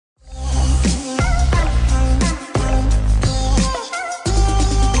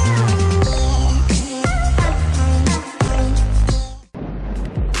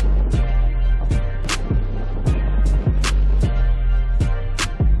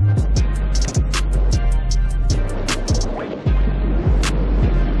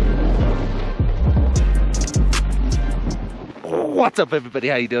What's up, everybody?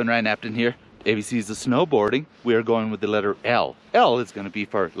 How you doing? Ryan Knapton here. ABC's of snowboarding. We are going with the letter L. L is going to be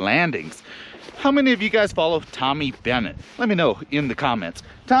for landings. How many of you guys follow Tommie Bennett? Let me know in the comments.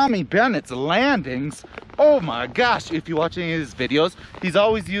 Tommie Bennett's landings, oh my gosh, if you watch any of his videos, he's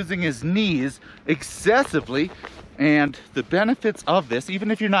always using his knees excessively. And the benefits of this,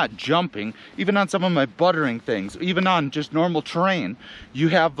 even if you're not jumping, even on some of my buttering things, even on just normal terrain, you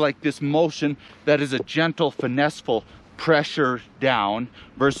have like this motion that is a gentle, finesseful pressure down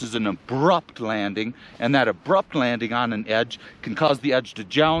versus an abrupt landing, and that abrupt landing on an edge can cause the edge to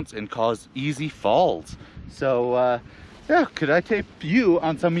jounce and cause easy falls. So yeah, could I tape you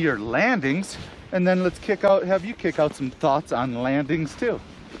on some of your landings, and then let's have you kick out some thoughts on landings too.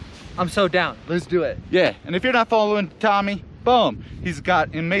 I'm so down. Let's do it. Yeah, and if you're not following Tommie, boom, he's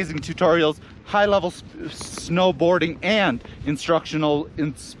got amazing tutorials, high-level snowboarding, and instructional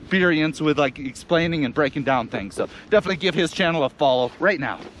experience with like explaining and breaking down things. So definitely give his channel a follow right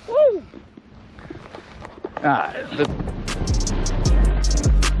now. Woo! All right.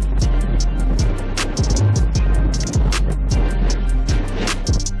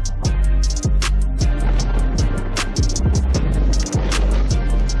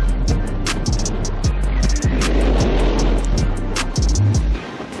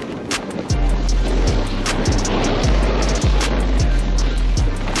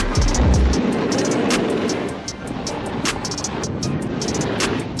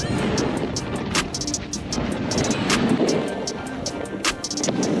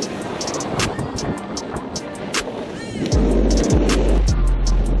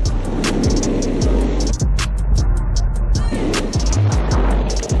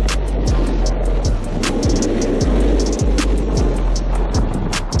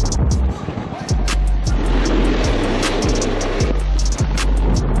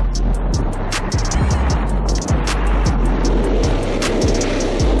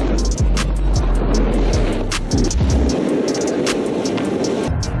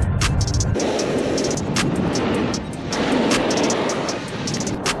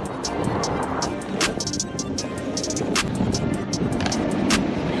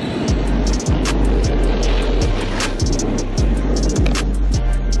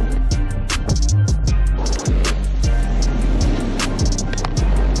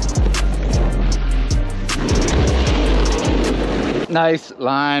 Nice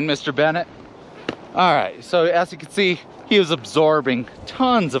line, Mr. Bennett. All right, so as you can see, he was absorbing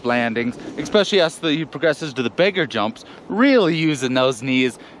tons of landings, especially as he progresses to the bigger jumps, really using those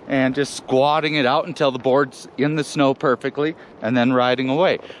knees and just squatting it out until the board's in the snow perfectly, and then riding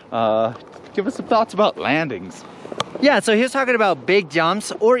away. Give us some thoughts about landings. Yeah, so he was talking about big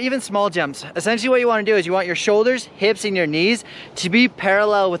jumps or even small jumps. Essentially what you want to do is you want your shoulders, hips, and your knees to be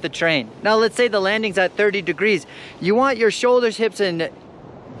parallel with the terrain. Now let's say the landing's at 30 degrees. You want your shoulders, hips, and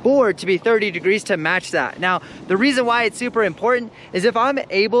board to be 30 degrees to match that. Now, the reason why it's super important is if I'm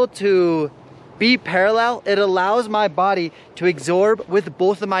able to be parallel, it allows my body to absorb with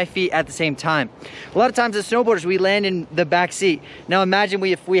both of my feet at the same time. A lot of times as snowboarders, we land in the back seat. Now imagine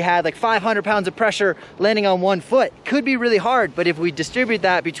if we had like 500 pounds of pressure landing on one foot. Could be really hard, but if we distribute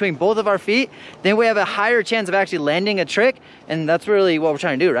that between both of our feet, then we have a higher chance of actually landing a trick, and that's really what we're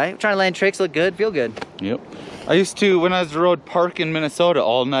trying to do, right? We're trying to land tricks, look good, feel good. Yep. I used to, when I was road park in Minnesota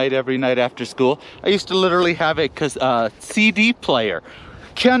all night, every night after school, I used to literally have a CD player.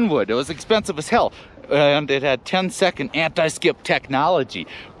 Kenwood, it was expensive as hell, and it had 10-second anti-skip technology,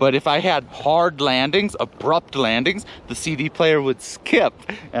 but if I had hard landings, abrupt landings, the CD player would skip,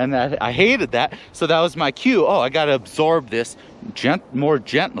 and I hated that. So that was my cue. Oh, I got to absorb this more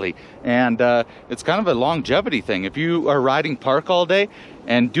gently, and it's kind of a longevity thing. If you are riding park all day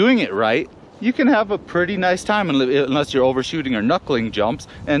and doing it right, you can have a pretty nice time unless you're overshooting or knuckling jumps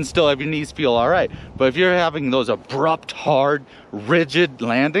and still have your knees feel all right. But if you're having those abrupt, hard, rigid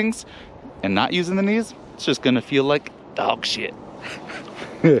landings and not using the knees, it's just gonna feel like dog shit.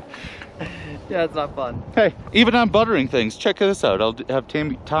 Yeah, it's not fun. Hey, even on buttering things, check this out. I'll have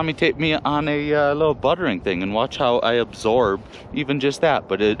Tommie tape me on a little buttering thing and watch how I absorb even just that.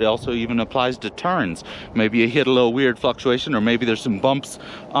 But it also even applies to turns. Maybe you hit a little weird fluctuation, or maybe there's some bumps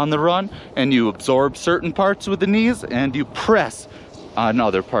on the run, and you absorb certain parts with the knees and you press on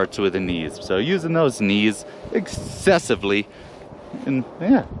other parts with the knees. So using those knees excessively, and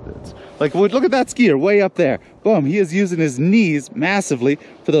yeah, it's like, look at that skier way up there. Boom, he is using his knees massively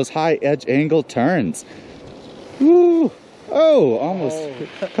for those high edge angle turns. Woo! Oh, almost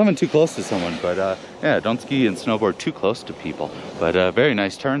coming too close to someone, but yeah, don't ski and snowboard too close to people. But very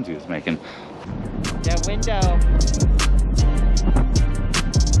nice turns he was making. That window.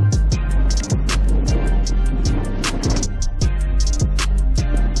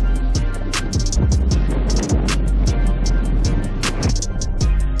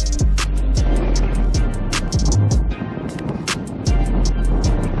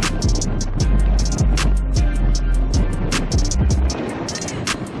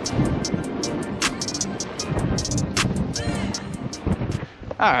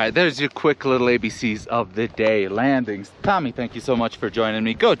 All right, there's your quick little ABCs of the day. Landings. Tommie, thank you so much for joining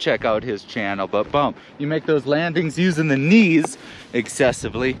me. Go check out his channel. But boom, you make those landings using the knees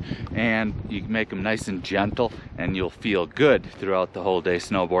excessively, and you make them nice and gentle, and you'll feel good throughout the whole day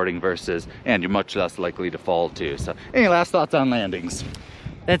snowboarding and you're much less likely to fall too. So any last thoughts on landings?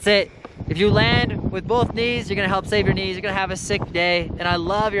 That's it. If you land with both knees, you're gonna help save your knees. You're gonna have a sick day. And I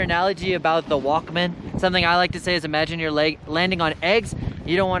love your analogy about the Walkman. Something I like to say is imagine you're landing on eggs.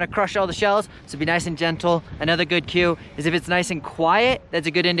 You don't want to crush all the shells, so be nice and gentle. Another good cue is if it's nice and quiet, that's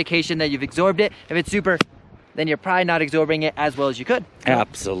a good indication that you've absorbed it. If it's super, then you're probably not absorbing it as well as you could.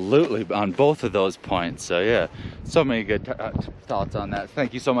 Absolutely, on both of those points. So yeah, so many good thoughts on that.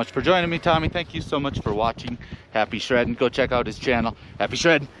 Thank you so much for joining me, Tommie. Thank you so much for watching. Happy shredding. Go check out his channel. Happy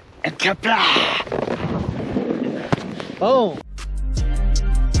shredding and kapla! Boom!